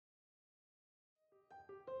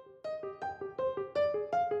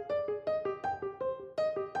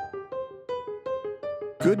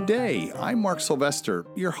Good day, I'm Mark Sylvester,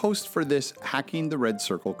 your host for this Hacking the Red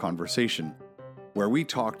Circle conversation, where we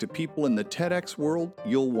talk to people in the TEDx world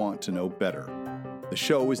you'll want to know better. The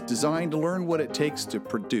show is designed to learn what it takes to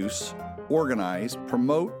produce, organize,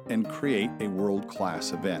 promote, and create a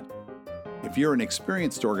world-class event. If you're an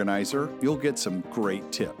experienced organizer, you'll get some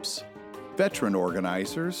great tips. Veteran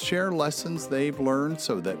organizers share lessons they've learned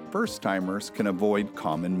so that first-timers can avoid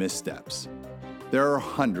common missteps. There are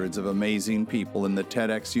hundreds of amazing people in the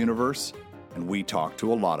TEDx universe, and we talk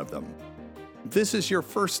to a lot of them. If this is your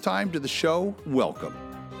first time to the show, welcome.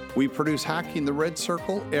 We produce Hacking the Red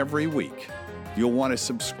Circle every week. You'll want to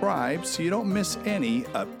subscribe so you don't miss any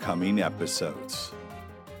upcoming episodes.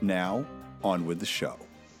 Now, on with the show.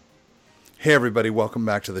 Hey everybody, welcome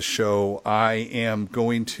back to the show. We're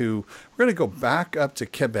going to go back up to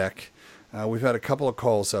Quebec. We've had a couple of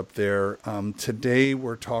calls up there. Today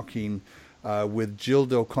we're talking with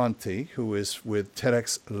Gildo Conte, who is with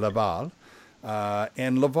TEDxLaval.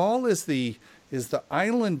 And Laval is the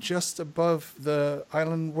island just above the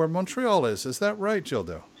island where Montreal is. Is that right,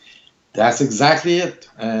 Gildo? That's exactly it,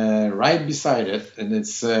 right beside it. And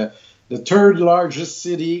it's the third largest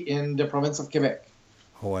city in the province of Quebec.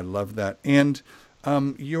 Oh, I love that. And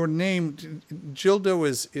your name, Gildo,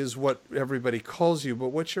 is what everybody calls you, but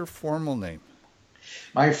what's your formal name?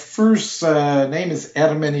 My first name is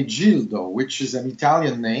Ermenegildo, which is an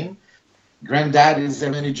Italian name. Granddad is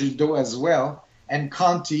Ermenegildo as well. And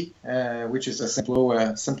Conti, which is a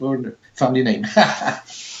simpler family name.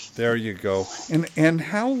 There you go. And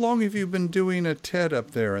how long have you been doing a TED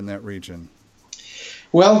up there in that region?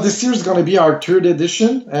 Well, this year is going to be our third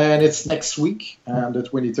edition, and it's next week, the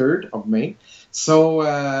 23rd of May.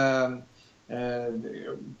 So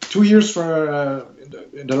 2 years for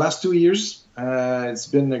the last 2 years. It's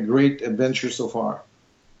been a great adventure so far.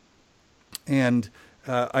 And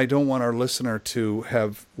I don't want our listener to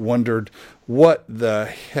have wondered, what the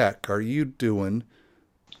heck are you doing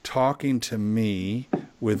talking to me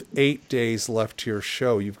with 8 days left to your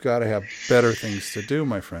show? You've got to have better things to do,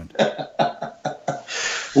 my friend.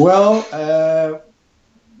 Well,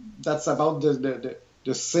 that's about the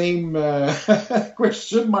same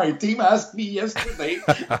question my team asked me yesterday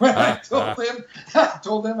when I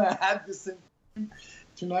told them I had this thing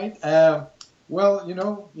tonight. Well,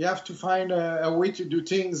 you have to find a way to do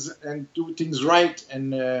things and do things right.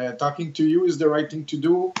 And talking to you is the right thing to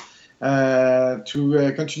do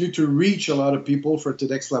to continue to reach a lot of people for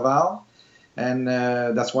TEDxLaval. And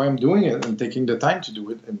that's why I'm doing it and taking the time to do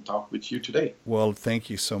it and talk with you today. Well, thank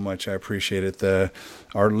you so much. I appreciate it.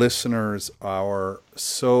 Our listeners are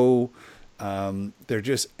so, they're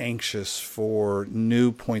just anxious for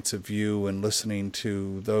new points of view and listening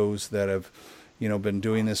to those that have, been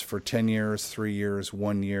doing this for 10 years, 3 years,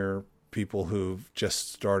 1 year, people who've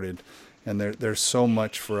just started. And there's so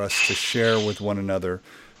much for us to share with one another.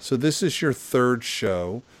 So this is your third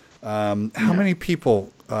show. How many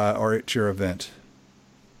people are at your event?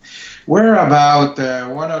 We're about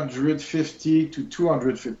 150 to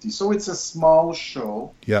 250. So it's a small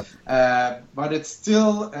show. Yep. But it's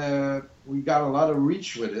still, we got a lot of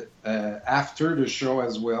reach with it after the show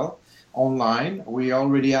as well, online. We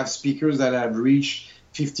already have speakers that have reached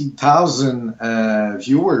 50,000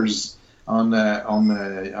 viewers on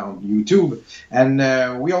YouTube.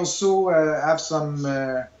 And we also have some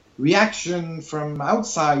reaction from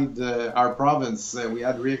outside our province. We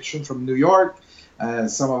had reaction from New York,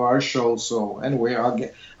 some of our shows. So anyway,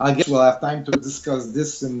 I guess we'll have time to discuss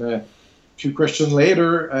this in a few questions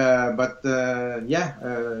later.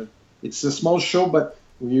 It's a small show, but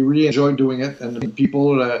we really enjoy doing it, and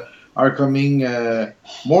people are coming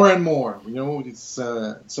more and more. It's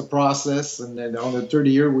a process, and then on the third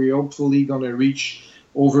year, we're hopefully going to reach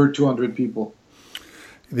over 200 people.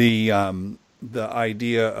 The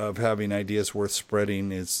idea of having ideas worth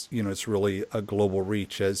spreading is, it's really a global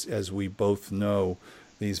reach. As we both know,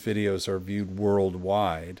 these videos are viewed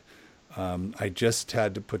worldwide. I just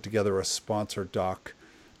had to put together a sponsor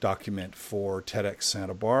document for TEDx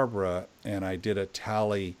Santa Barbara, and I did a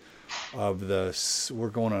tally of we're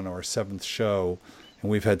going on our 7th show,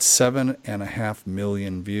 and we've had 7.5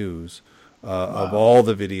 million views of all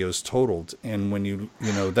the videos totaled. And when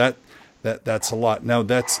that's a lot. Now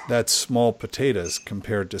that's small potatoes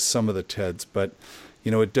compared to some of the TEDs, but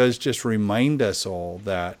it does just remind us all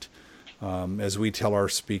that as we tell our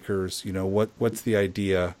speakers, what's the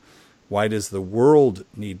idea? Why does the world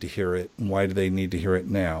need to hear it, and why do they need to hear it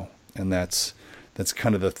now? And that's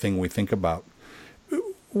kind of the thing we think about.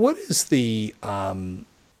 What is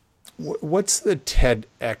what's the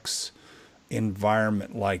TEDx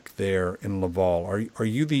environment like there in Laval? Are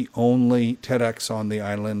you the only TEDx on the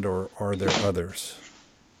island, or are there others?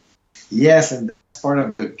 Yes, and that's part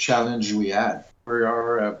of the challenge we had. We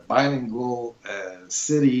are a bilingual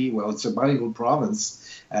city. Well, it's a bilingual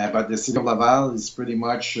province, but the city of Laval is pretty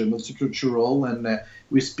much multicultural, and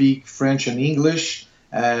we speak French and English,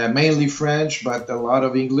 mainly French, but a lot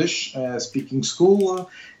of English speaking school.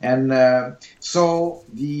 And so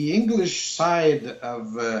the English side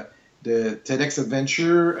of the TEDx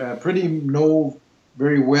adventure pretty know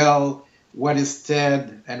very well what is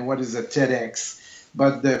TED and what is a TEDx.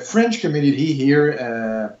 But the French community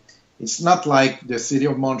here, it's not like the city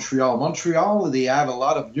of Montreal. Montreal, they have a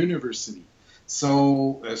lot of university.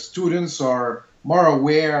 So students are more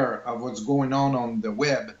aware of what's going on the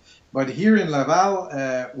web. But here in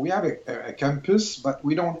Laval, we have a campus, but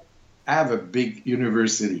we don't have a big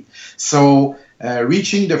university. So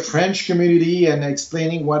reaching the French community and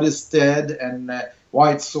explaining what is TED and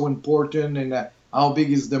why it's so important and how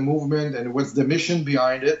big is the movement and what's the mission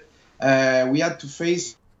behind it, we had to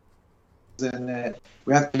face and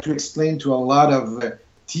we had to explain to a lot of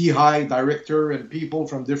TI director and people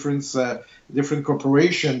from different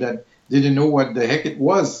corporation that didn't know what the heck it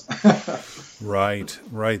was. Right.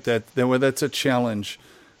 That's a challenge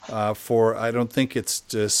for. I don't think it's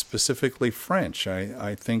just specifically French.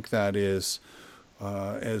 I think that is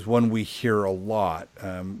as one we hear a lot,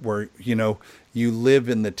 where you live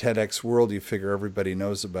in the TEDx world, you figure everybody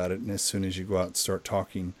knows about it, and as soon as you go out and start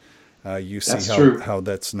talking, you see how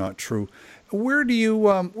that's not true. Where do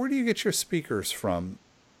you get your speakers from?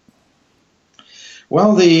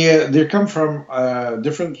 Well, they come from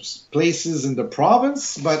different places in the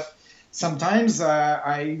province, but sometimes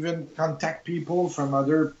I even contact people from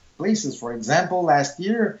other places. For example, last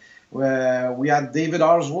year we had David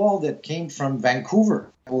Oswald that came from Vancouver.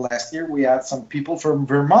 Last year we had some people from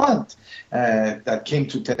Vermont that came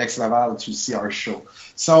to TEDxLaval to see our show.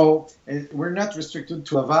 So we're not restricted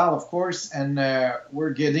to Laval, of course, and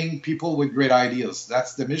we're getting people with great ideas.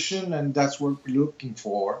 That's the mission, and that's what we're looking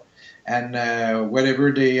for. And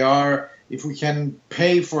whatever they are, if we can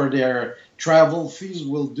pay for their travel fees,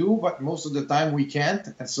 we'll do, but most of the time we can't.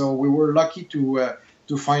 And so we were lucky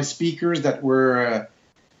to find speakers that were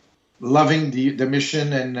loving the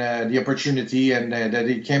mission and the opportunity, and that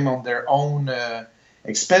they came on their own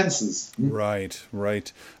expenses. Right.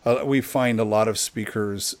 We find a lot of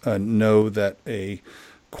speakers know that a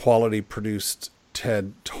quality produced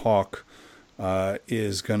TED talk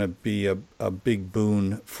is going to be a big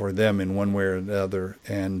boon for them in one way or another,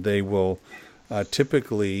 and they will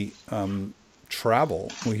typically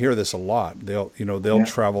travel. We hear this a lot. They'll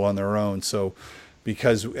travel on their own. So,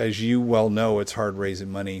 because as you well know, it's hard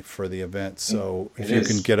raising money for the event. So if you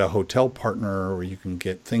can get a hotel partner or you can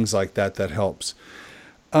get things like that, that helps.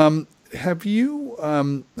 Have you?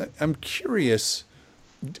 I'm curious.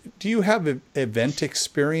 Do you have event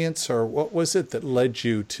experience, or what was it that led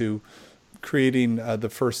you to creating the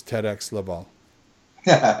first TEDxLaval?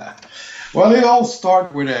 Well, it all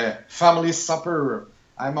started with a family supper.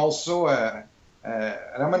 I'm also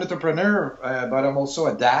I'm an entrepreneur, but I'm also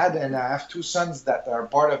a dad, and I have two sons that are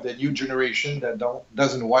part of the new generation that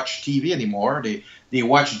doesn't watch TV anymore. They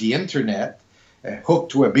watch the internet,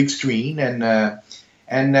 hooked to a big screen, and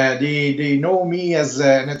they know me as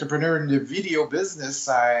an entrepreneur in the video business.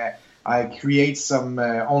 I create some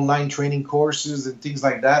online training courses and things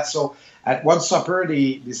like that. So at one supper,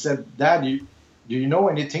 they said, "Dad, do you know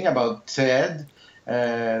anything about TED?"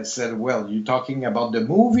 Said, "Well, you talking about the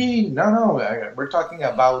movie?" No, we're talking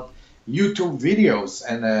about YouTube videos.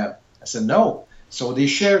 And I said, "No." So they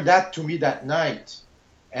shared that to me that night.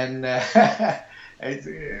 And I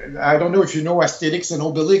don't know if you know Asterix and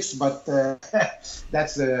Obelix, but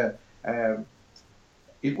that's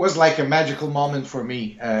it was like a magical moment for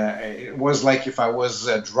me. It was like if I was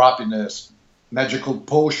dropping a magical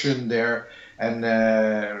potion there. And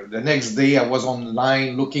the next day I was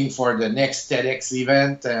online looking for the next TEDx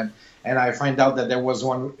event, and I find out that there was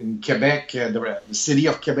one in Quebec, the city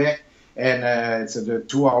of Quebec, and it's a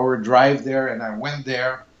 2-hour drive there, and I went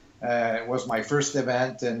there. It was my first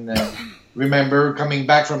event, and remember coming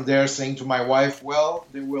back from there saying to my wife, "Well,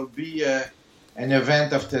 there will be an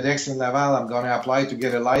event of TEDx in Laval. I'm going to apply to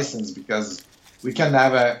get a license, because we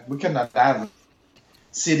cannot have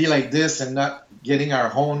city like this and not getting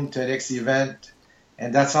our own TEDx event."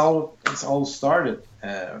 And that's how it's all started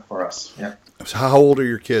for us. Yeah. So how old are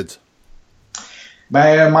your kids?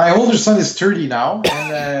 My older son is 30 now,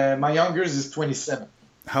 and my youngest is 27.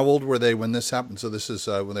 How old were they when this happened? So this is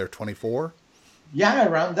when they're 24? Yeah,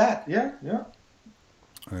 around that. Yeah.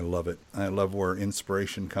 I love it. I love where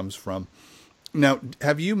inspiration comes from. Now,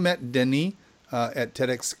 have you met Denis at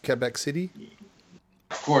TEDx Quebec City?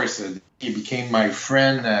 of course, he became my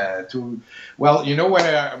friend. Well,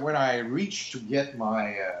 when I reached to get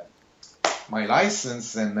my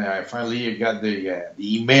license, and I finally got the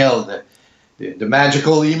email, the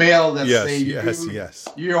magical email that say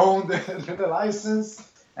you own the license.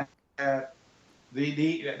 Uh,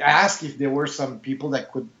 they asked if there were some people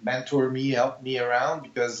that could mentor me, help me around,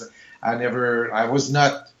 because I was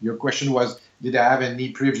not. Your question was, did I have any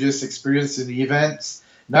previous experience in the events?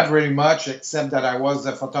 Not very much, except that I was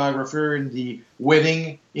a photographer in the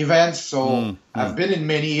wedding events. So I've been in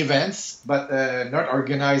many events, but not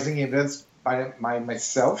organizing events by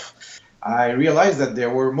myself. I realized that there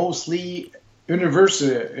were mostly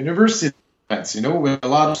university events, with a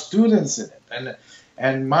lot of students in it.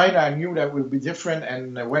 And mine, I knew that would be different.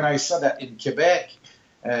 And when I saw that in Quebec,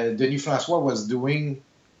 Denis Francois was doing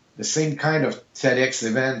the same kind of TEDx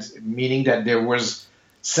event, meaning that there was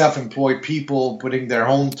self-employed people putting their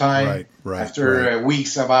own time after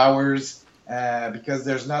weeks of hours, because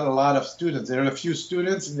there's not a lot of students. There are a few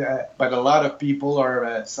students, but a lot of people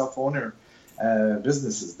are self-owner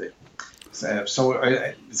businesses there. So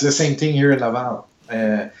it's the same thing here in Laval.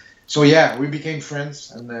 So yeah, we became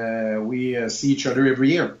friends, and we see each other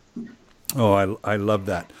every year. Oh, I love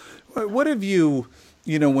that. What have you,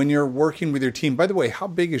 when you're working with your team, by the way, how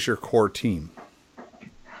big is your core team?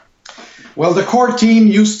 Well, the core team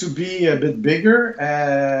used to be a bit bigger.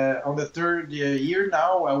 On the third year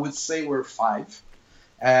now, I would say we're 5.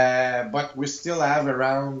 But we still have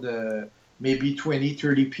around maybe 20,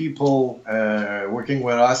 30 people working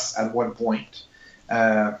with us at one point.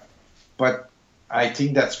 But I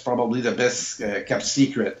think that's probably the best kept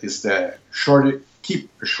secret, is keep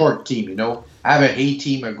a short team, Have a A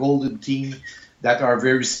team, a golden team that are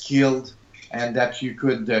very skilled and that you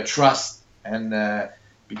could trust. And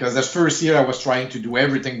because the first year I was trying to do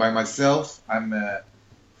everything by myself. I'm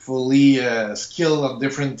fully skilled on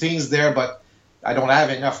different things there, but I don't have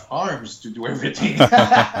enough arms to do everything.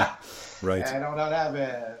 Right. I don't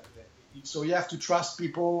have so you have to trust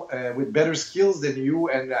people with better skills than you,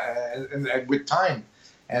 and with time.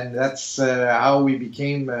 And that's how we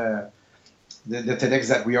became the TEDx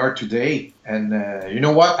that we are today. And you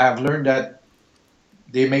know what? I've learned that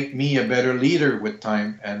they make me a better leader with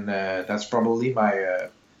time, and that's probably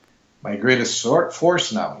my greatest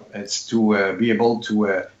force now. It's to be able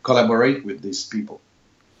to collaborate with these people.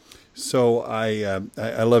 So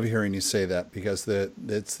I love hearing you say that, because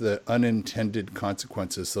it's the unintended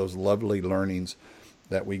consequences, those lovely learnings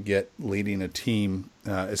that we get leading a team,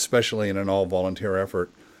 especially in an all-volunteer effort.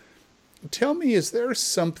 Tell me, is there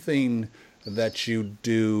something that you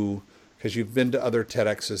do, because you've been to other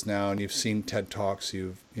TEDx's now and you've seen TED Talks,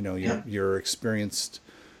 you're experienced.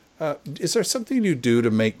 Is there something you do to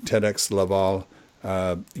make TEDxLaval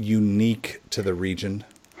unique to the region?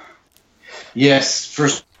 Yes,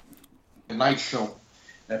 first night show.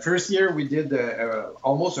 The first year we did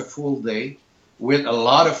almost a full day with a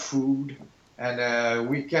lot of food, and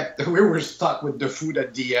we were stuck with the food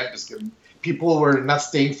at the end because people were not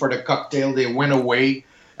staying for the cocktail. They went away,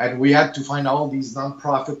 and we had to find all these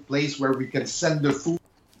non-profit places where we can send the food.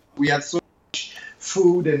 We had so much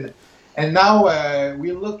food, and now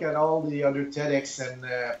we look at all the other TEDx, and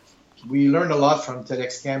we learned a lot from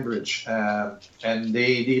TEDx Cambridge, and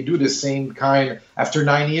they do the same kind. After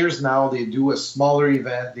 9 years now, they do a smaller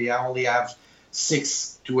event. They only have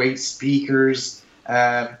 6 to 8 speakers,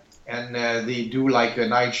 and they do like a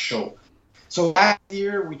night show. So last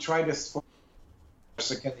year we tried a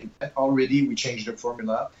second event already. We changed the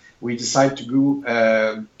formula. We decided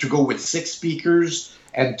to go with 6 speakers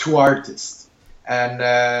and 2 artists. And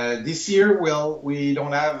this year, we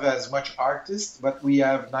don't have as much artists, but we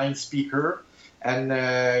have 9 speakers, and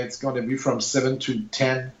it's going to be from 7 to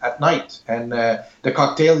 10 at night. And the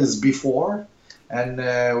cocktail is before,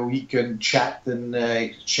 and we can chat and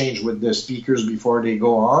exchange with the speakers before they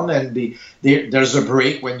go on. And there's a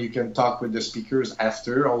break when you can talk with the speakers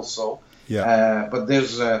after also. Yeah. But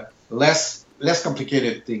there's less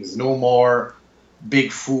complicated things, no more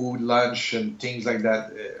big food, lunch, and things like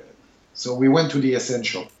that. So we went to the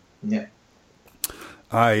essential. Yeah.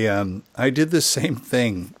 I did the same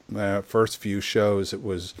thing. First few shows, it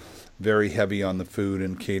was very heavy on the food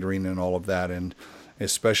and catering and all of that. And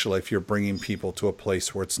especially if you're bringing people to a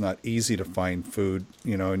place where it's not easy to find food,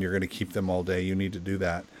 and you're going to keep them all day, you need to do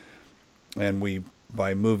that. And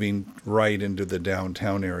by moving right into the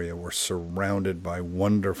downtown area, we're surrounded by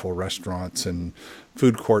wonderful restaurants and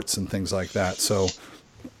food courts and things like that. So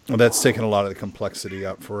that's taken a lot of the complexity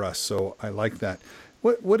out for us. So I like that.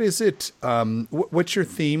 What is it? What's your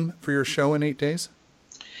theme for your show in 8 days?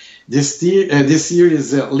 This year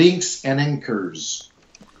is links and anchors.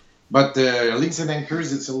 But links and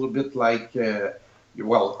anchors, it's a little bit like,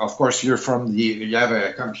 well, of course, you have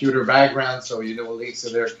a computer background, so you know links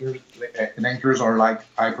and anchors are like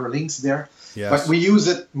hyperlinks there. Yes. But we use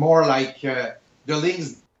it more like the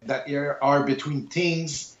links that are between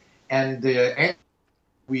things, and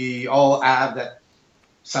we all have that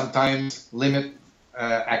sometimes limit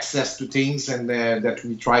access to things, and that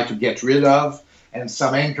we try to get rid of. And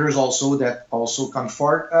some anchors also that also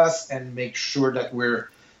comfort us and make sure that we're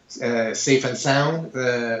safe and sound,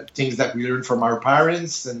 things that we learned from our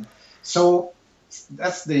parents. And so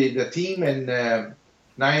that's the team, and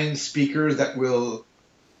 9 speakers that will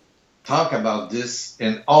talk about this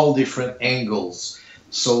in all different angles.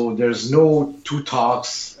 So there's no 2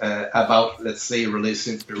 talks about, let's say,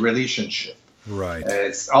 relationship. Right.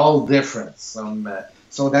 It's all different.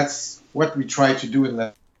 So that's what we try to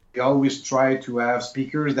do. We always try to have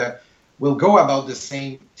speakers that will go about the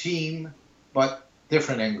same theme, but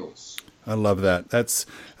different angles. I love that. That's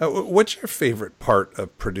what's your favorite part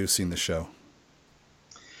of producing the show?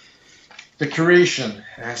 The curation,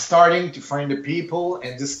 starting to find the people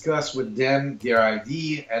and discuss with them their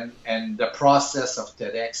idea and the process of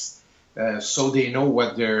TEDx, so they know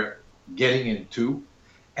what they're getting into,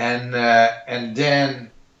 and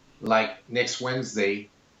then, like next Wednesday,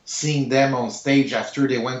 seeing them on stage after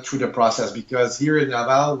they went through the process. Because here in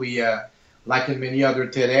Laval, we, like in many other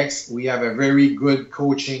TEDx, we have a very good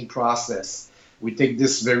coaching process. We take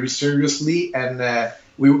this very seriously, and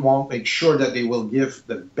we want to make sure that they will give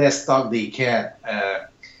the best talk they can.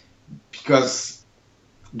 Because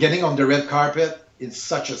getting on the red carpet is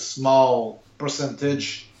such a small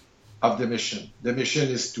percentage of the mission. The mission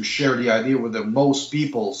is to share the idea with the most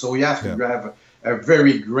people. So you have to have a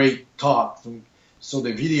very great talk. So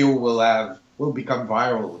the video will become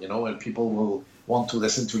viral, and people will want to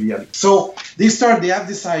listen to the idea. So they have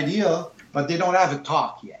this idea, but they don't have a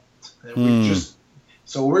talk yet.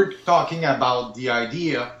 So we're talking about the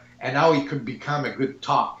idea and how it could become a good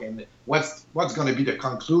talk, and what's going to be the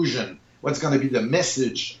conclusion, what's going to be the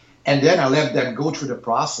message, and then I let them go through the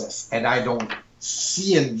process, and I don't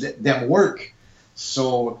see them work.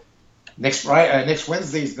 So next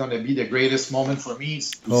Wednesday is going to be the greatest moment for me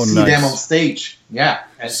to see them on stage. Yeah,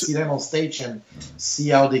 and see them on stage and see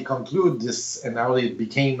how they conclude this and how it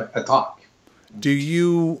became a talk. Do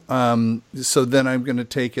you, so then I'm going to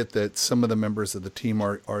take it that some of the members of the team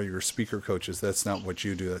are your speaker coaches. That's not what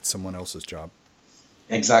you do. That's someone else's job.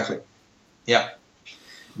 Exactly. Yeah.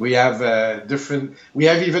 We have we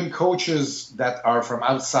have even coaches that are from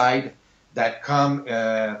outside that come,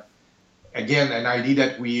 again, an idea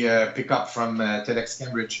that we pick up from TEDx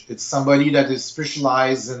Cambridge. It's somebody that is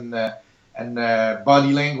specialized in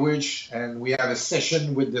body language, and we have a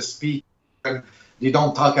session with the speaker, and they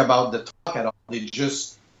don't talk about the talk at all. They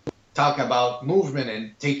just talk about movement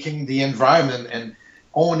and taking the environment and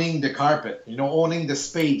owning the carpet, owning the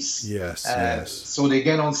space. Yes. So they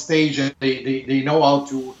get on stage and they know how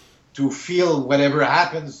to feel whatever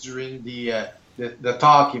happens during the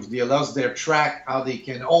talk. If they lost their track, how they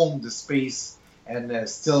can own the space and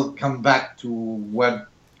still come back to what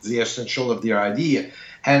the essential of their idea.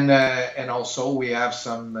 And also we have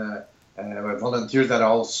some volunteers that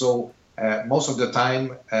also most of the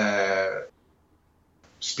time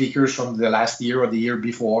speakers from the last year or the year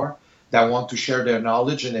before that want to share their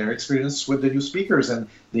knowledge and their experience with the new speakers, and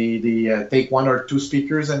they take 1 or 2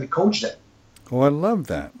 speakers and coach them. Oh, I love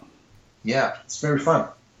that. Yeah, it's very fun.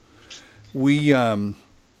 We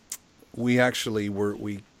actually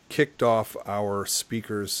we kicked off our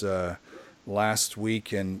speakers last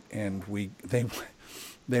week, and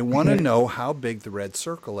they want to know how big the red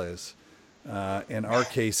circle is. In our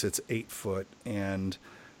case, it's 8 foot, and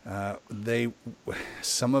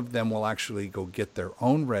some of them will actually go get their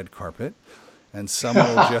own red carpet, and some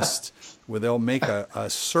will they'll make a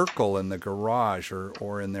circle in the garage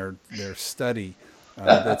or in their study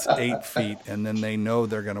that's 8 feet, and then they know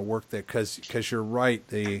they're going to work there because you're right,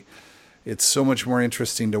 it's so much more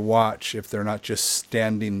interesting to watch if they're not just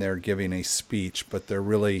standing there giving a speech, but they're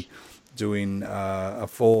really doing a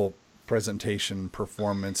full presentation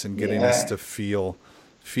performance and getting us to feel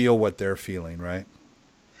what they're feeling, right?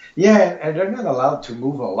 Yeah, and they're not allowed to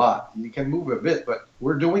move a lot. You can move a bit, but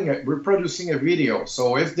we're producing a video.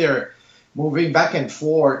 So if they're moving back and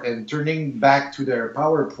forth and turning back to their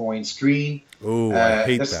PowerPoint screen, I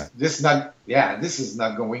hate that. This is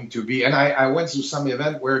not going to be. And I went to some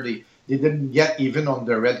event where they didn't get even on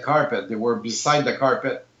the red carpet. They were beside the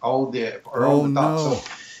carpet all the time. No.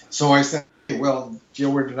 So I said, well,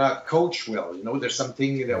 we're not coach well. There's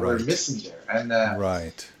something that we're missing there. And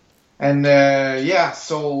right. And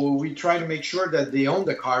so we try to make sure that they own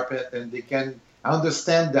the carpet and they can I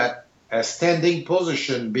understand that a standing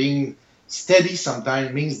position, being steady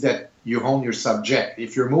sometimes means that you own your subject.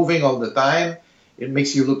 If you're moving all the time, it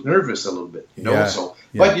makes you look nervous a little bit, you know. So,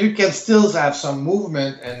 but you can still have some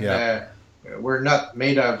movement, and we're not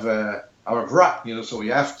made of rock, you know. So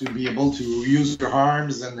you have to be able to use your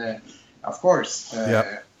arms, and of course,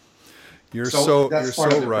 you're so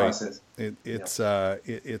right. Process.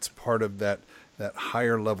 It's part of that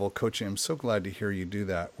higher level coaching. I'm so glad to hear you do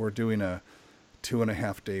that. We're doing a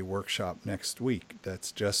 2.5-day workshop next week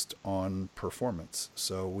that's just on performance.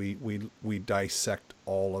 So we dissect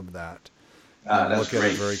all of that and look at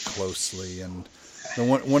it very closely. And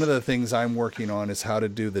one of the things I'm working on is how to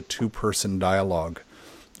do the 2-person dialogue,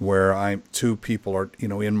 where two people are, you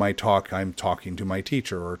know, in my talk, I'm talking to my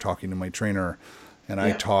teacher or talking to my trainer, and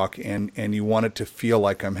I talk, and you want it to feel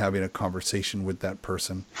like I'm having a conversation with that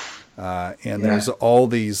person. There's all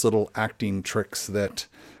these little acting tricks that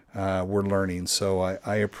we're learning. So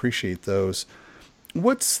I appreciate those.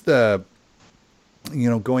 What's going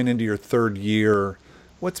into your 3rd year,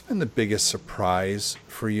 what's been the biggest surprise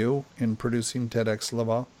for you in producing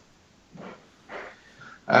TEDxLaval?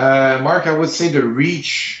 Mark, I would say the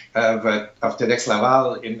reach of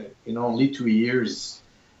TEDxLaval in only 2 years.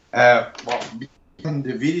 In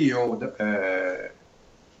the video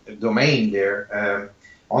domain there,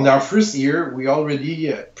 on our first year, we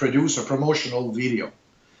already produced a promotional video.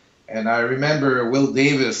 And I remember Will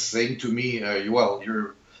Davis saying to me, well,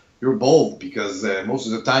 you're bold, because most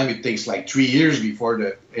of the time it takes like 3 years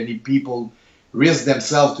before any people risk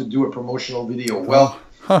themselves to do a promotional video. Well,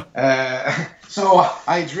 so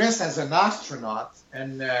I dressed as an astronaut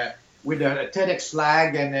and with a TEDx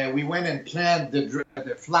flag, and we went and planted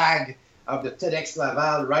the flag of the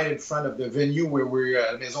TEDxLaval right in front of the venue where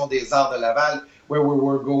we're Maison des Arts de Laval, where we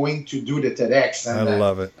were going to do the TEDx. And I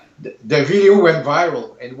love it. The video went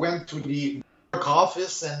viral. It went to the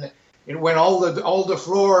office, and it went all the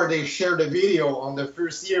floor. They shared the video on the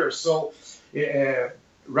first year. So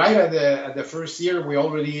right at the first year, we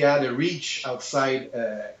already had a reach outside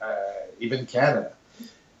even Canada.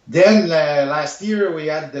 Then last year we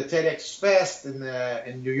had the TEDx Fest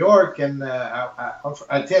in New York, and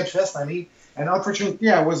at TED Fest, and unfortunately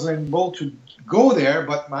I wasn't able to go there,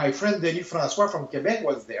 but my friend Denis Francois from Quebec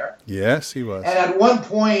was there. Yes, he was. And at one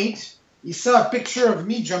point, he saw a picture of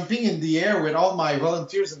me jumping in the air with all my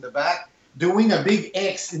volunteers in the back, doing a big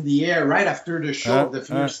X in the air right after the show of the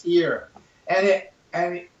first year.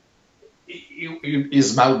 And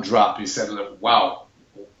his mouth dropped. He said, wow,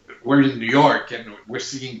 we're in New York and we're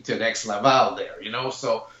seeing TEDxLaval there, you know.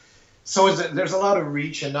 So there's a lot of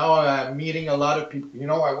reach, and now I'm meeting a lot of people. You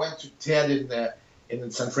know, I went to TED in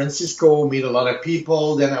San Francisco, meet a lot of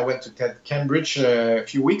people. Then I went to TED Cambridge a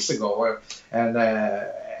few weeks ago, and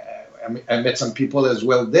I met some people as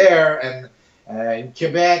well there, and in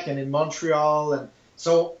Quebec and in Montreal. And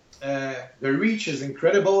so the reach is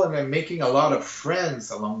incredible, and I'm making a lot of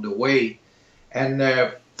friends along the way. And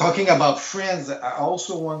talking about friends, I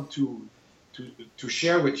also want to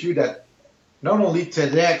share with you that not only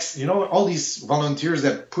TEDx, you know, all these volunteers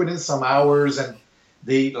that put in some hours, and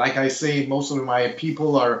they, like I say, most of my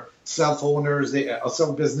people are self-owners, they are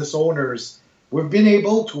self-business owners. We've been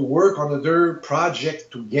able to work on other projects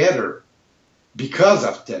together because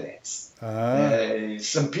of TEDx.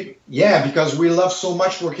 Some people, because we love so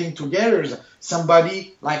much working together.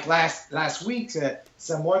 Somebody, like last week,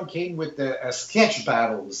 someone came with a sketch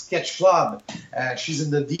battle, a sketch club. She's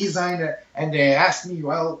in the design, and they asked me,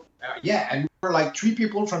 and we're like 3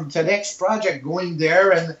 people from TEDx project going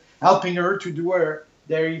there and helping her to do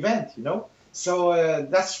their event, you know. So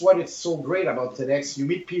that's what is so great about TEDx. You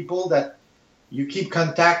meet people that you keep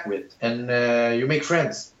contact with, and you make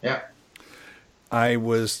friends. Yeah. I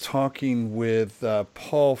was talking with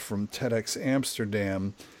Paul from TEDx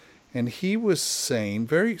Amsterdam, and he was saying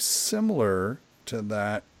very similar to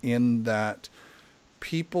that, in that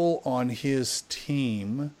people on his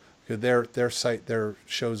team, their site, their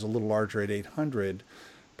show's a little larger at 800,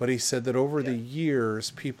 but he said that over the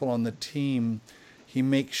years, people on the team, he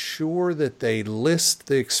makes sure that they list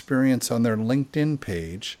the experience on their LinkedIn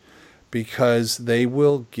page, because they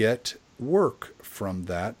will get work from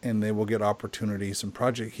that, and they will get opportunities and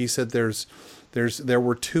projects. He said there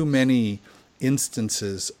were too many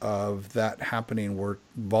instances of that happening, where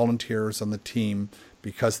volunteers on the team,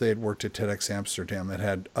 because they had worked at TEDx Amsterdam,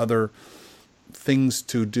 had other things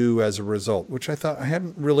to do as a result, which I thought, I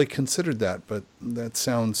hadn't really considered that, but that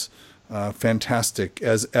sounds fantastic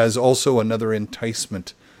as also another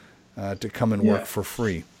enticement to come and work for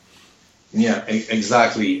free. Yeah,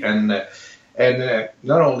 exactly. And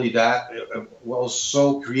not only that, we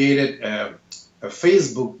also created a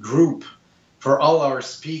Facebook group for all our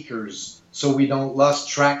speakers, so we don't lose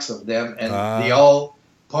tracks of them, and they all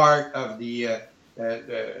part of the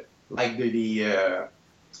like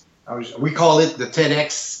we call it the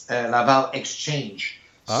TEDx Laval exchange.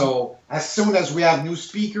 So as soon as we have new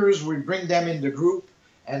speakers, we bring them in the group,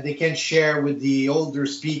 and they can share with the older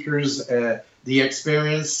speakers the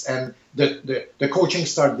experience, and the coaching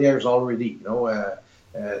start there is already,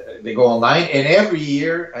 they go online. And every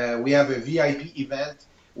year we have a VIP event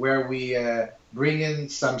where we bring in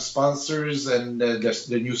some sponsors and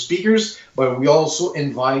the new speakers, but we also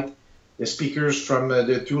invite the speakers from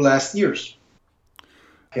the 2 last years.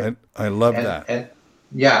 I love that. And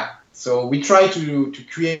yeah, so we try to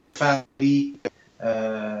create a family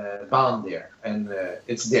bond there, and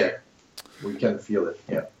it's there. We can feel it.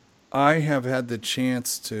 Yeah. I have had the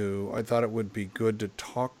chance I thought it would be good to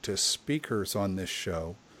talk to speakers on this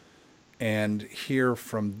show and hear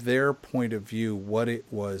from their point of view what it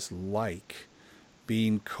was like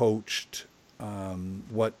being coached.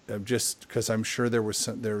 Just because I'm sure there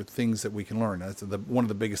are things that we can learn. That's one of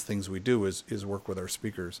the biggest things we do is work with our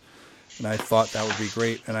speakers. And I thought that would be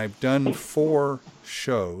great. And I've done 4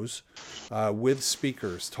 shows with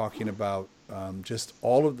speakers talking about just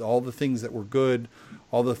all the things that were good,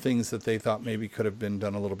 all the things that they thought maybe could have been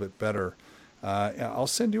done a little bit better.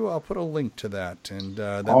 I'll put a link to that, and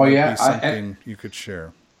that might be something you could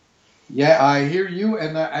share. Yeah, I hear you,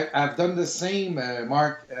 and I've done the same,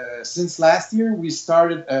 Mark. Since last year, we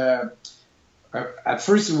started. At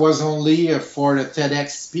first, it was only for the TEDx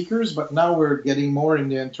speakers, but now we're getting more in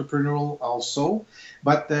the entrepreneurial also.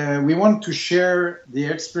 But we want to share the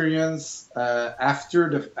experience after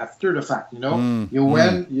the fact.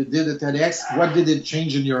 When you did the TEDx, what did it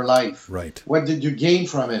change in your life? Right. What did you gain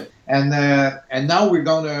from it? And now we're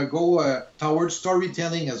gonna go towards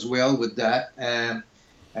storytelling as well with that. And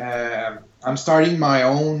I'm starting my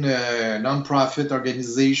own nonprofit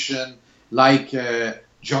organization, like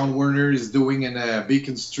John Werner is doing in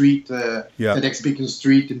Beacon Street, TEDx Beacon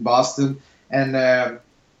Street in Boston, and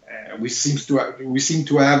we seem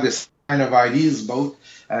to have this kind of ideas both.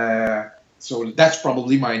 So that's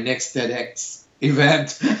probably my next TEDx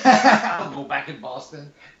event. I'll go back in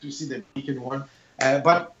Boston to see the Beacon one.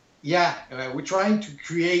 But yeah, we're trying to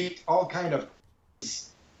create all kind of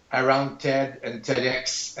around TED and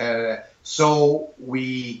TEDx, so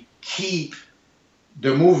we keep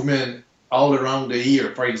the movement all around the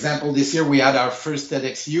year. For example, this year we had our first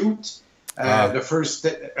TEDx Youth,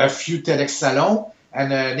 a few TEDx Salons, and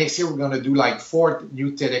next year we're going to do like 4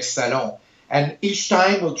 new TEDx Salons. And each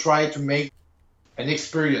time we'll try to make an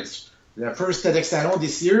experience. The first TEDx Salon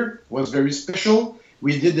this year was very special.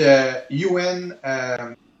 We did a UN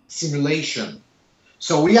simulation.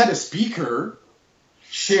 So we had a speaker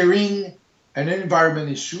sharing an environment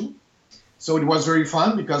issue. So it was very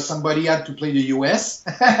fun because somebody had to play the US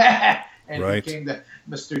and became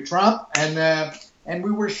Mr. Trump. And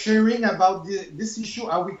we were sharing about this issue,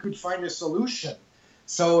 how we could find a solution.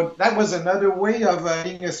 So that was another way of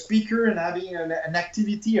being a speaker and having an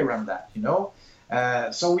activity around that,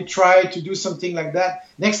 So we tried to do something like that.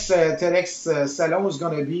 Next TEDx Salon is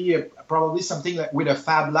going to be probably something like with a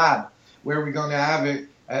Fab Lab, where we're going to have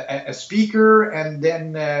a speaker and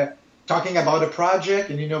then talking about a project,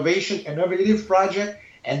 an innovative project,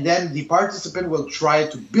 and then the participant will try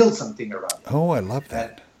to build something around it. Oh, I love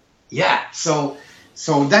that. Yeah, so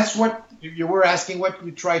that's what you were asking, what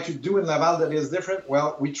we try to do in Laval that is different.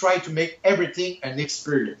 Well, we try to make everything an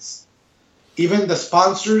experience. Even the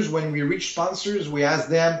sponsors, when we reach sponsors, we ask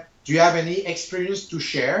them, do you have any experience to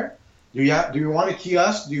share? Do you want a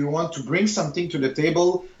kiosk? Do you want to bring something to the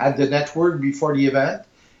table at the network before the event?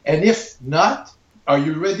 And if not, are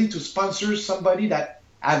you ready to sponsor somebody that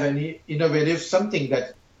have an innovative something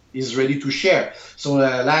that is ready to share? So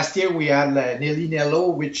last year we had Nelly Nello,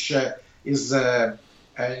 which is a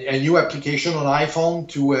new application on iPhone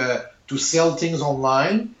to sell things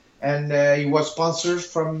online. And he was sponsored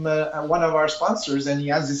from one of our sponsors, and he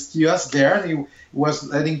has his kiosk there, and he was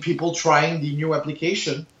letting people trying the new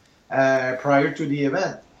application prior to the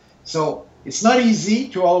event. So it's not easy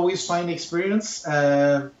to always find experience.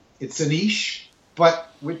 It's a niche,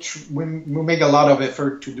 but we make a lot of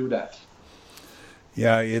effort to do that.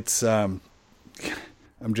 Yeah, it's. I'm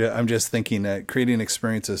just thinking that creating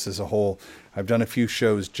experiences as a whole. I've done a few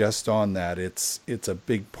shows just on that. It's a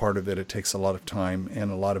big part of it. It takes a lot of time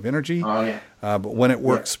and a lot of energy. Oh yeah. But when it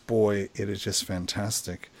works, boy, it is just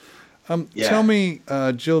fantastic. Tell me,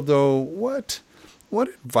 Gildo, what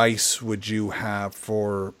advice would you have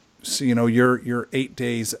for, you're 8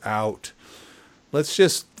 days out. Let's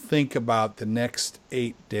just think about the next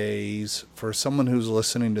 8 days for someone who's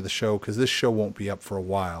listening to the show, because this show won't be up for a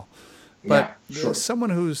while. But sure.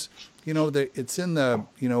 someone who's, it's in the,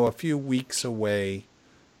 a few weeks away,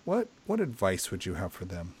 what advice would you have for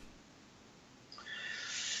them?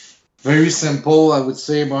 Very simple, I would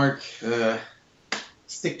say, Mark.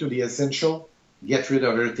 Stick to the essential. Get rid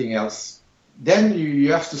of everything else. Then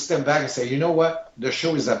you have to step back and say, you know what? The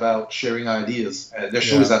show is about sharing ideas. The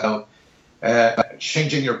show is about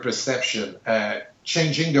changing your perception,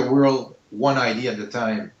 changing the world one idea at a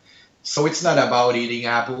time. So it's not about eating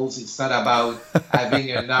apples. It's not about having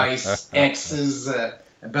a nice X's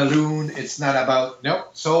balloon. It's not about, no.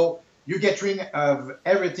 So you get rid of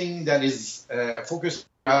everything that is focused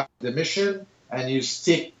on the mission, and you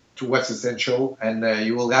stick to what's essential, and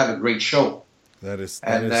you will have a great show. That is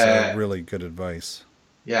really good advice.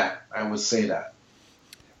 Yeah, I would say that.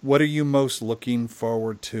 What are you most looking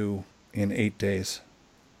forward to in 8 days?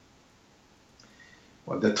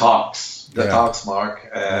 Well, the talks, Mark.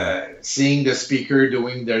 Seeing the speaker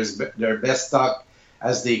doing their best talk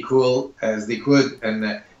as they could,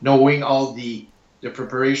 and knowing all the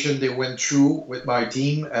preparation they went through with my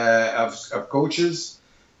team of coaches.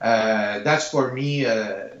 That's for me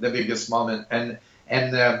the biggest moment, and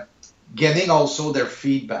getting also their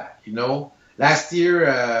feedback. Last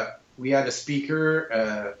year we had a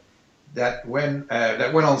speaker that went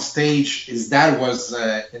on stage. His dad was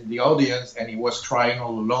in the audience, and he was crying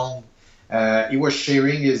all along. He was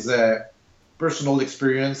sharing his personal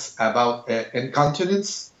experience about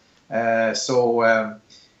incontinence. It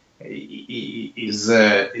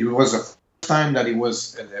was a first time that he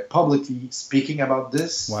was publicly speaking about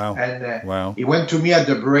this. Wow. And he went to me at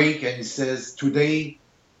the break, and he says, "Today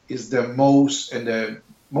is the most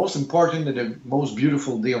important and the most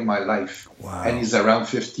beautiful day of my life." Wow. And he's around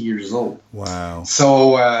 50 years old. Wow.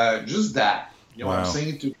 So just that, wow. what I'm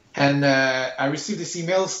saying. And I received this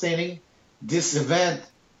email stating, "This event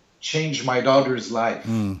changed my daughter's life."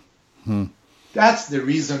 Mm-hmm. That's the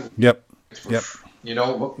reason. Yep.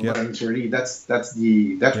 Voluntarily, that's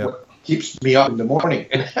what keeps me up in the morning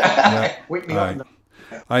and wake me up.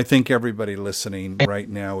 I think everybody listening right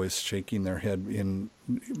now is shaking their head in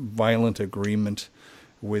violent agreement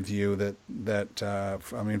with you that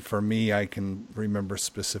for me, I can remember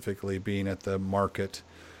specifically being at the market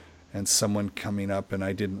and someone coming up, and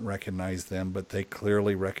I didn't recognize them, but they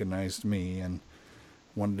clearly recognized me and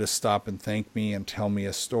wanted to stop and thank me and tell me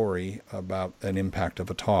a story about an impact of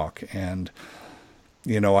a talk. And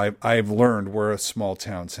I've learned we're a small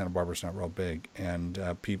town. Santa Barbara's not real big, and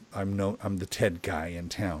I'm the TED guy in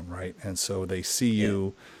town, right? And so they see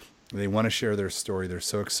you, they want to share their story. They're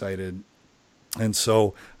so excited, and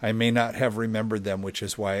so I may not have remembered them, which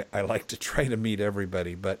is why I like to try to meet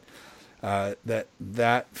everybody. But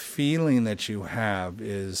that feeling that you have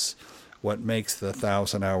is what makes the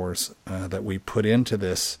 1,000 hours that we put into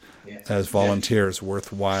this as volunteers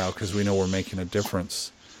worthwhile, because we know we're making a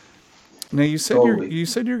difference. Now, you said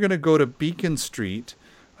you're going to go to Beacon Street.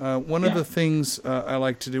 One of the things I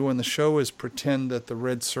like to do on the show is pretend that the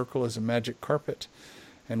red circle is a magic carpet,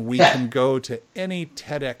 and we can go to any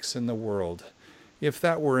TEDx in the world. If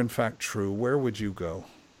that were in fact true, where would you go?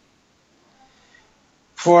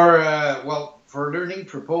 For learning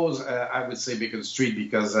propose, I would say Beacon Street,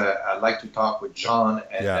 because I'd like to talk with John,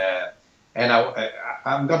 and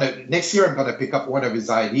I'm gonna next year. I'm gonna pick up one of his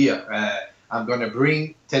ideas. I'm going to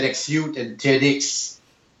bring TEDx Youth and TEDx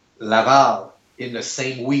Laval in the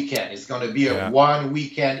same weekend. It's going to be a one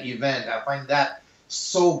weekend event. I find that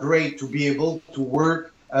so great to be able to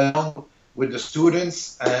work along with the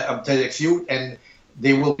students of TEDx Youth, and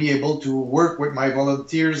they will be able to work with my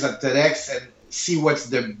volunteers at TEDx and see what's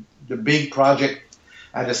the big project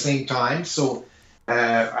at the same time. So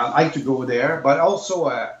I like to go there, but also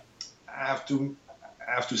I have to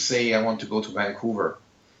say I want to go to Vancouver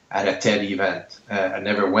at a TED event. I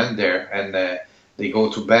never went there, and they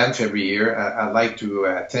go to Banff every year. I'd like to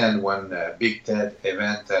attend one big TED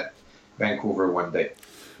event at Vancouver one day.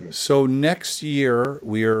 So next year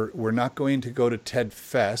we're not going to go to TED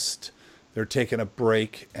Fest. They're taking a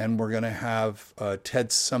break, and we're going to have a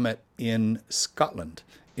TED Summit in Scotland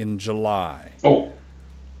in July. Oh.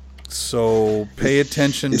 So pay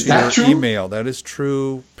attention to your email. That is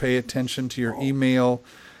true. Pay attention to your email.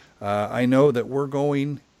 I know that we're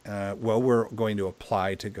going. We're going to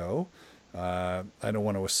apply to go. I don't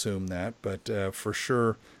want to assume that, but for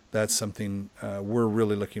sure, that's something we're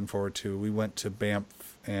really looking forward to. We went to Banff,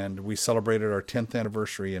 and we celebrated our 10th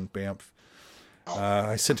anniversary in Banff.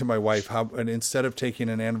 I said to my wife, and instead of taking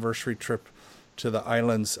an anniversary trip to the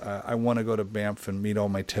islands, I want to go to Banff and meet all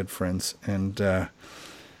my TED friends. And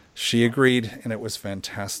she agreed, and it was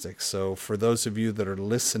fantastic. So for those of you that are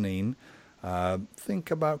listening,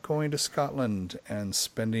 think about going to Scotland and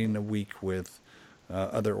spending a week with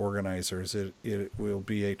other organizers. It will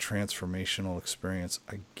be a transformational experience.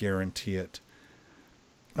 I guarantee it.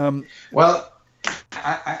 Well,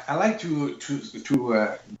 I like to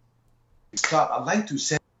stop. I'd like to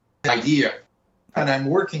send an idea, and I'm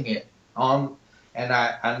working it on, and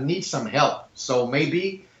I need some help. So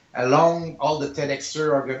maybe along all the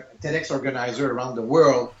TEDx organizer around the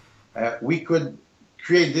world, we could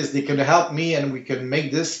create this. They could help me, and we can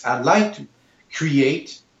make this. I'd like to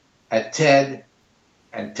create a TED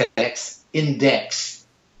and TEDx index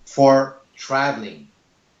for traveling.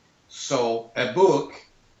 So a book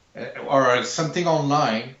or something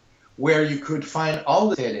online where you could find all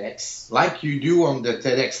the TEDx, like you do on the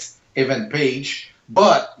TEDx event page,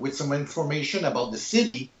 but with some information about the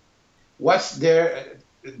city, what's there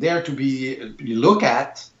to be look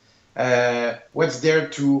at, what's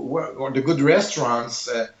there or the good restaurants,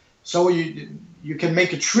 so you can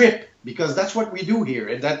make a trip, because that's what we do here,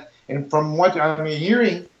 and from what I'm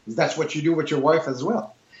hearing, that's what you do with your wife as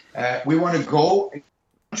well. We want to go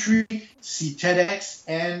country, see TEDx,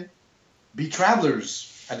 and be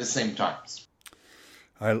travelers at the same time.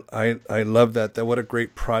 I love that. What a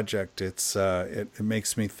great project. It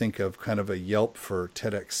makes me think of kind of a Yelp for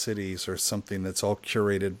TEDx cities, or something that's all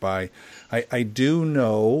curated by. I do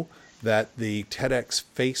know that the TEDx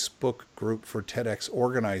Facebook group for TEDx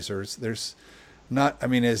organizers, there's not, I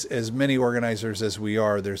mean, as many organizers as we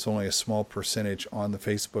are, there's only a small percentage on the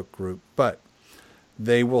Facebook group, but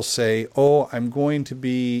they will say, oh, I'm going to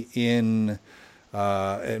be in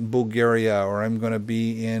Bulgaria, or I'm going to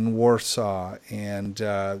be in Warsaw, and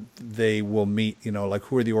they will meet, like,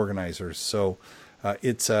 who are the organizers. So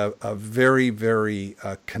it's a very, very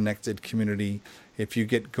connected community. If you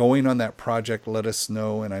get going on that project, let us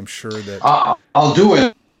know, and I'm sure that I'll do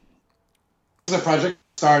it. The project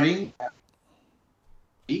starting.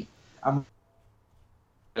 I'm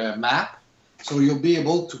a map, so you'll be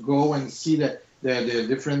able to go and see the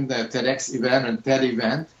different TEDx event and TED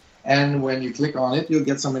event. And when you click on it, you'll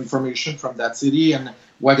get some information from that city and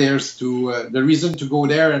what there's to the reason to go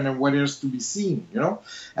there and what there's to be seen.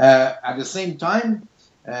 At the same time,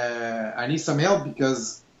 I need some help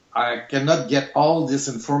because I cannot get all this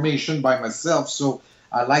information by myself. So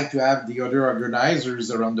I like to have the other organizers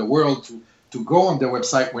around the world to go on the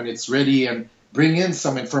website when it's ready and bring in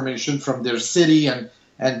some information from their city and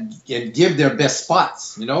give their best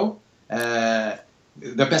spots.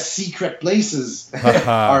 The best secret places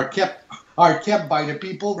are kept by the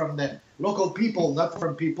people, from the local people, not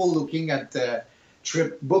from people looking at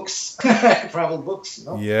trip books, travel books.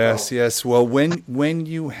 Yes. Well, when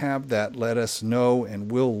you have that, let us know, and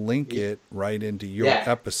we'll link it right into your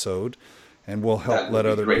episode, and we'll help let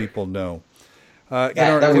other people know.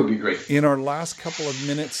 That would be great. In our last couple of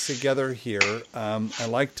minutes together here, I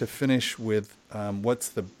like to finish with what's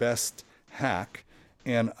the best hack.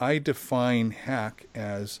 And I define hack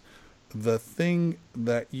as the thing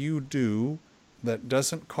that you do that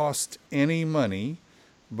doesn't cost any money,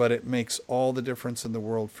 but it makes all the difference in the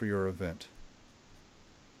world for your event.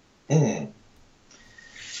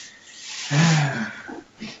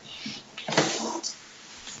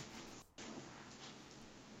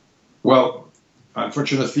 Well,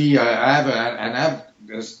 unfortunately, I have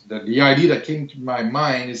the idea that came to my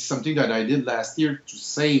mind is something that I did last year to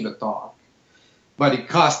save a talk. But it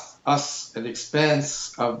cost us an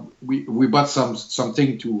expense of we bought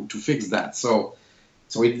something to fix that. So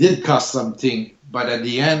it did cost something. But at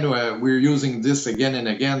the end, we're using this again and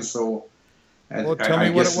again. So tell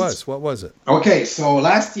me what it was. What was it? Okay, so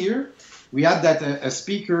last year we had that a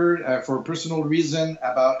speaker for a personal reason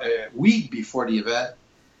about a week before the event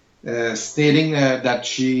stating that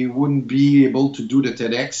she wouldn't be able to do the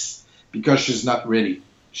TEDx because she's not ready.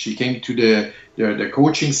 She came to the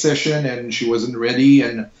coaching session and she wasn't ready,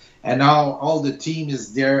 and now all the team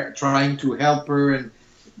is there trying to help her and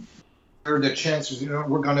her the chances.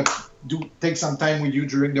 We're gonna take some time with you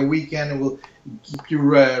during the weekend, and we'll keep you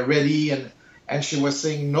ready. And she was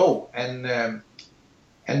saying no, and then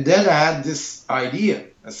I had this idea.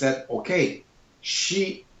 I said, okay,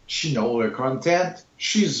 she knows her content.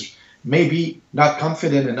 She's maybe not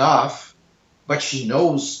confident enough, but she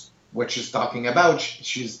knows what she's talking about.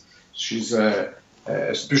 She's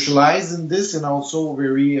specialized in this, and also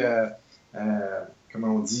very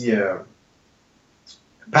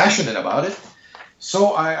passionate about it.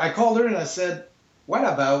 So I called her and I said, what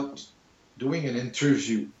about doing an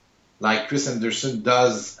interview like Chris Anderson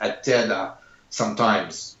does at TED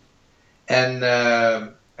sometimes?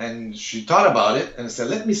 And she thought about it and said,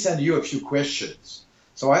 let me send you a few questions.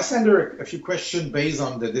 So I sent her a few questions based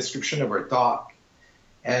on the description of her talk.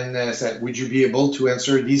 and said, would you be able to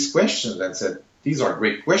answer these questions? And said, these are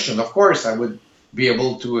great questions. Of course, I would be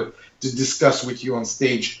able to discuss with you on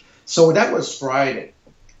stage. So that was Friday.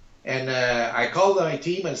 And I called my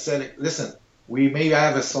team and said, listen, we may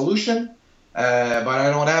have a solution, but I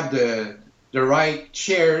don't have the right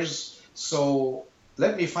chairs. So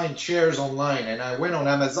let me find chairs online. And I went on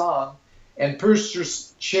Amazon and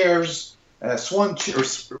purchased chairs, swan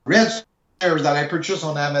chairs, red chairs that I purchased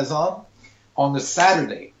on Amazon on the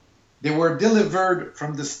Saturday. They were delivered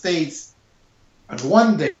from the States on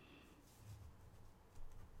one day.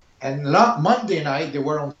 And Monday night, they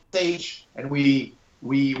were on stage, and we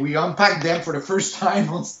unpacked them for the first time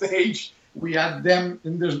on stage. We had them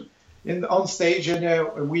on stage,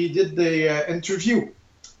 and we did the interview.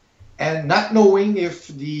 And not knowing if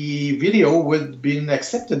the video would be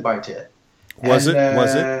accepted by TED. Was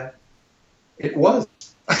it? It was.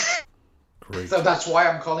 Great. So that's why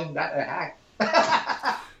I'm calling that a hack.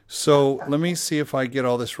 So let me see if I get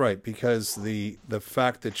all this right, because the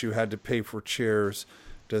fact that you had to pay for chairs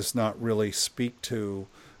does not really speak to,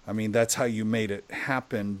 I mean, that's how you made it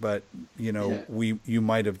happen, but you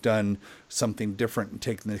might have done something different and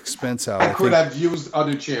taken the expense out. I could have used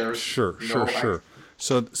other chairs. Sure.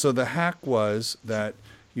 So the hack was that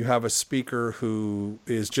you have a speaker who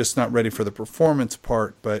is just not ready for the performance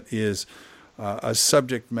part, but is a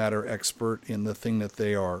subject matter expert in the thing that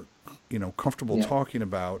they are, comfortable talking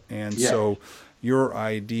about. And so your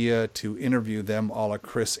idea to interview them a la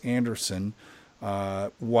Chris Anderson,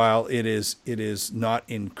 while it is not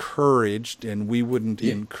encouraged, and we wouldn't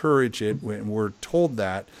encourage it when we're told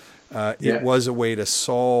that, it was a way to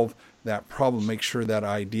solve that problem, make sure that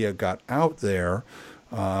idea got out there,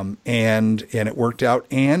 and it worked out.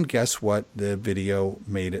 And guess what? The video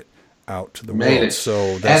made it out to the world.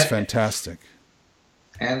 So that's fantastic.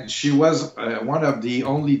 And she was one of the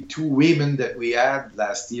only two women that we had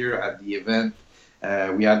last year at the event.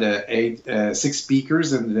 We had 6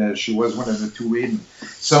 speakers, and she was one of the 2 women.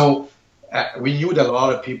 So we knew that a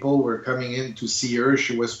lot of people were coming in to see her.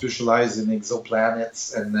 She was specialized in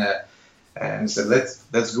exoplanets, and said,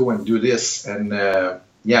 let's go and do this. And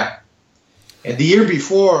and the year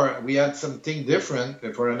before, we had something different.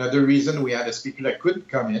 For another reason, we had a speaker that couldn't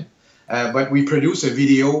come in, but we produced a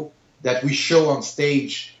video that we show on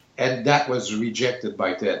stage, and that was rejected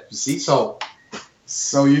by TED. You see, so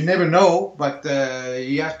you never know, but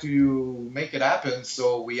you have to make it happen.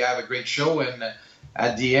 So we have a great show, and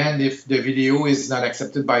at the end, if the video is not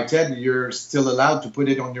accepted by TED, you're still allowed to put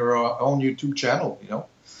it on your own YouTube channel.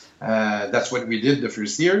 That's what we did the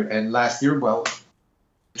first year, and last year, the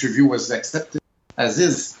interview was accepted as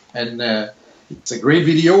is, and it's a great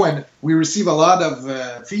video, and we receive a lot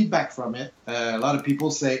of feedback from it. A lot of people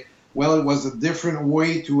say, well, it was a different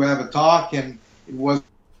way to have a talk, and it was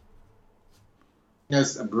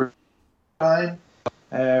a great time.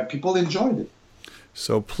 People enjoyed it.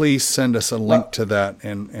 So please send us a link to that,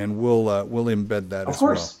 and we'll embed that as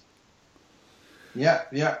well. Of course.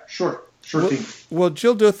 Yeah, sure. Sure thing. Well,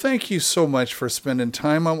 Gildo, thank you so much for spending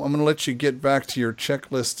time. I'm going to let you get back to your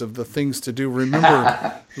checklist of the things to do.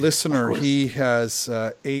 Remember, listener, he has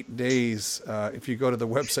 8 days. If you go to the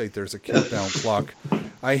website, there's a countdown clock.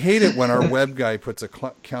 I hate it when our web guy puts a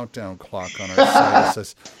countdown clock on our site. It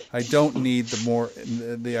says, I don't need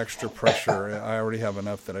the extra pressure. I already have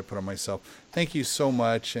enough that I put on myself. Thank you so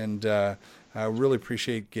much, and I really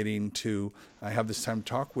appreciate getting to have this time to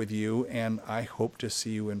talk with you, and I hope to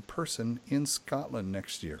see you in person in Scotland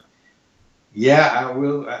next year. Yeah, I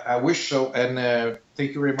will. I wish so, and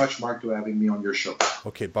thank you very much, Mark, to having me on your show.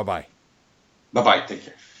 Okay, bye-bye. Bye-bye. Take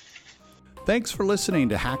care. Thanks for listening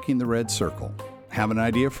to Hacking the Red Circle. Have an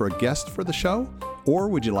idea for a guest for the show? Or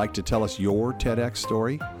would you like to tell us your TEDx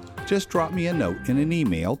story? Just drop me a note in an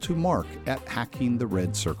email to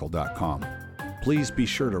mark@hackingtheredcircle.com. Please be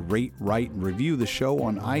sure to rate, write, and review the show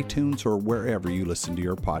on iTunes or wherever you listen to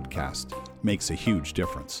your podcast. Makes a huge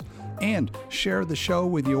difference. And share the show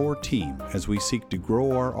with your team as we seek to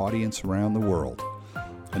grow our audience around the world.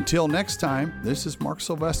 Until next time, this is Mark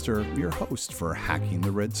Sylvester, your host for Hacking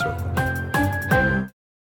the Red Circle.